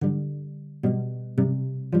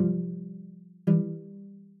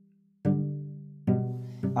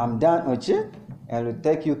I'm Dan Ocen and will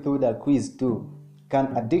take you through the quiz too.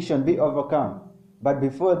 Can addiction be overcome? But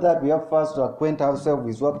before that, we have first to acquaint ourselves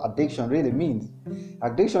with what addiction really means.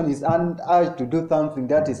 Addiction is an urge to do something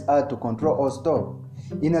that is hard to control or stop.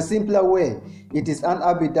 In a simpler way, it is an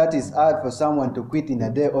habit that is hard for someone to quit in a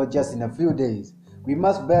day or just in a few days. We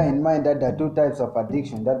must bear in mind that there are two types of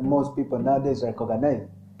addiction that most people nowadays recognize.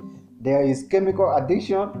 There is chemical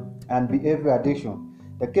addiction and behavior addiction.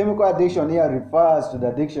 The chemical addiction here refers to the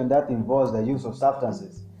addiction that involves the use of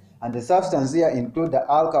substances. And the substances here include the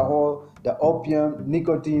alcohol, the opium,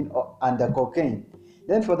 nicotine, and the cocaine.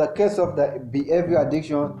 Then for the case of the behavior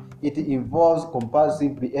addiction, it involves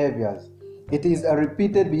compulsive behaviors. It is a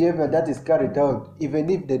repeated behavior that is carried out even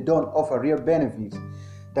if they don't offer real benefits.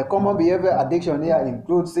 The common behavior addiction here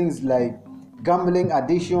includes things like gambling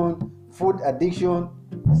addiction, food addiction,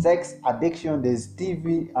 sex addiction, there's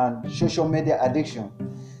TV and social media addiction.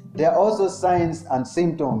 There are also signs and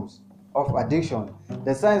symptoms of addiction.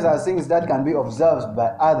 The signs are things that can be observed by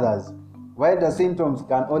others, while the symptoms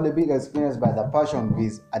can only be experienced by the person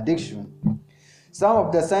with addiction. Some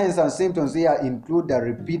of the signs and symptoms here include the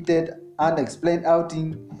repeated unexplained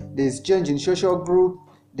outing, there's change in social group,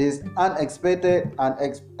 there's unexpected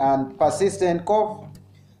and persistent cough,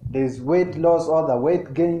 there's weight loss or the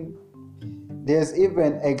weight gain, there's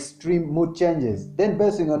even extreme mood changes. Then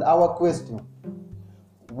basing on our question,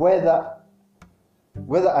 whether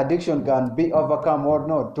addiction can be overcome or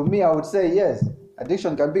not, to me I would say yes,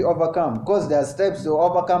 addiction can be overcome because there are steps to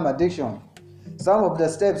overcome addiction. Some of the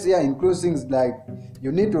steps here include things like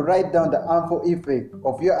you need to write down the harmful effect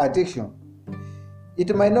of your addiction.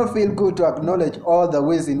 It might not feel good to acknowledge all the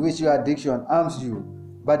ways in which your addiction harms you,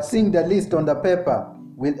 but seeing the list on the paper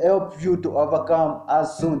will help you to overcome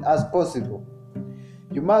as soon as possible.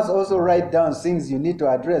 You must also write down things you need to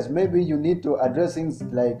address. Maybe you need to address things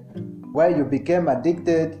like why you became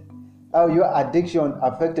addicted, how your addiction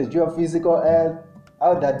affected your physical health,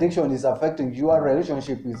 how the addiction is affecting your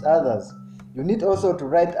relationship with others. You need also to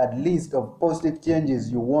write a list of positive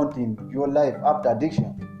changes you want in your life after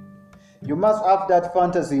addiction. You must have that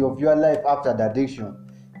fantasy of your life after the addiction.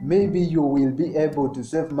 Maybe you will be able to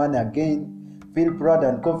save money again, feel proud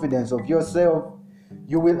and confident of yourself.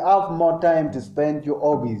 You will have more time to spend your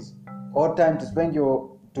hobbies or time to spend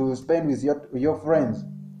with your friends.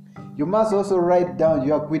 You must also write down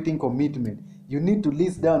your quitting commitment. You need to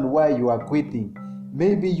list down why you are quitting.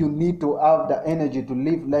 Maybe you need to have the energy to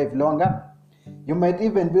live life longer. You might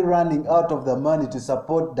even be running out of the money to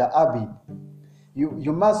support the habit.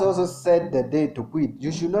 You must also set the day to quit.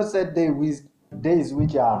 You should not set days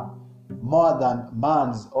which are more than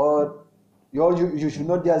months, or you should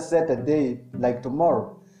not just set a day like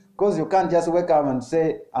tomorrow, because you can't just wake up and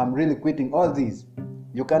say I'm really quitting all these.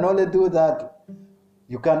 You can only do that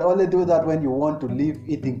when you want to leave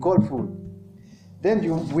eating cold food. Then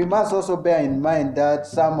we must also bear in mind that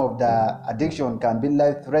some of the addiction can be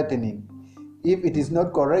life-threatening if it is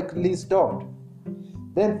not correctly stopped.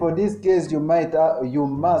 Then for this case, you must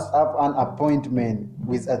have an appointment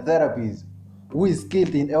with a therapist who is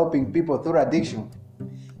skilled in helping people through addiction.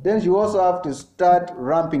 Then you also have to start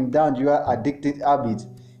ramping down your addictive habits.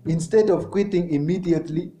 Instead of quitting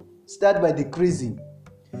immediately, start by decreasing.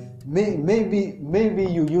 Maybe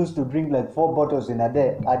you used to drink like 4 bottles in a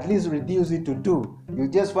day. At least reduce it to 2. You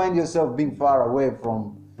just find yourself being far away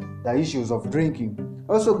from the issues of drinking.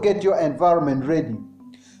 Also get your environment ready.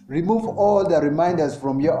 Remove all the reminders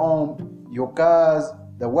from your home, your cars,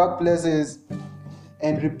 the workplaces,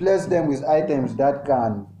 and replace them with items that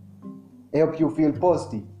can help you feel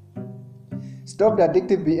positive. Stop the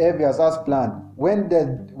addictive behaviors as planned. When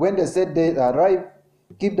the set date arrives,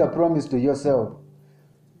 keep the promise to yourself.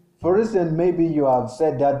 For instance, maybe you have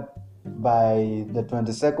said that by the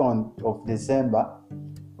 22nd of December,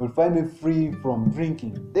 will find me free from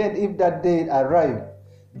drinking. Then if that day arrives,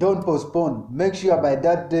 don't postpone. Make sure by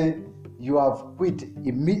that day you have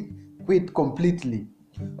quit completely.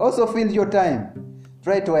 Also fill your time.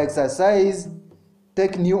 Try to exercise,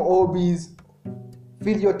 take new hobbies.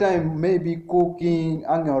 Fill your time maybe cooking,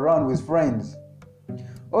 hanging around with friends.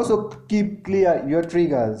 Also keep clear your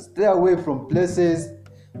triggers. Stay away from places,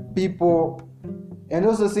 people, and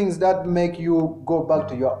also things that make you go back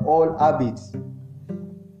to your old habits.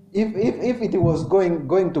 If it was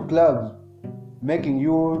going to clubs making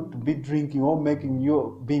you to be drinking or making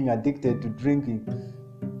you being addicted to drinking,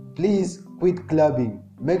 please quit clubbing.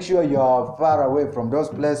 Make sure you are far away from those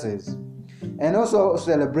places. And also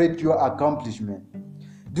celebrate your accomplishment.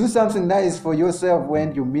 Do something nice for yourself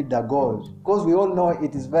when you meet the goals, because we all know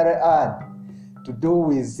it is very hard to do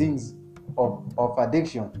with things of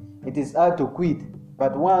addiction. It is hard to quit,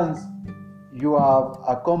 but once you have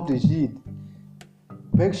accomplished it,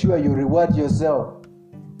 make sure you reward yourself.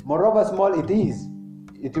 Moreover small it is,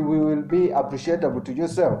 it will be appreciable to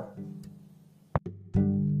yourself.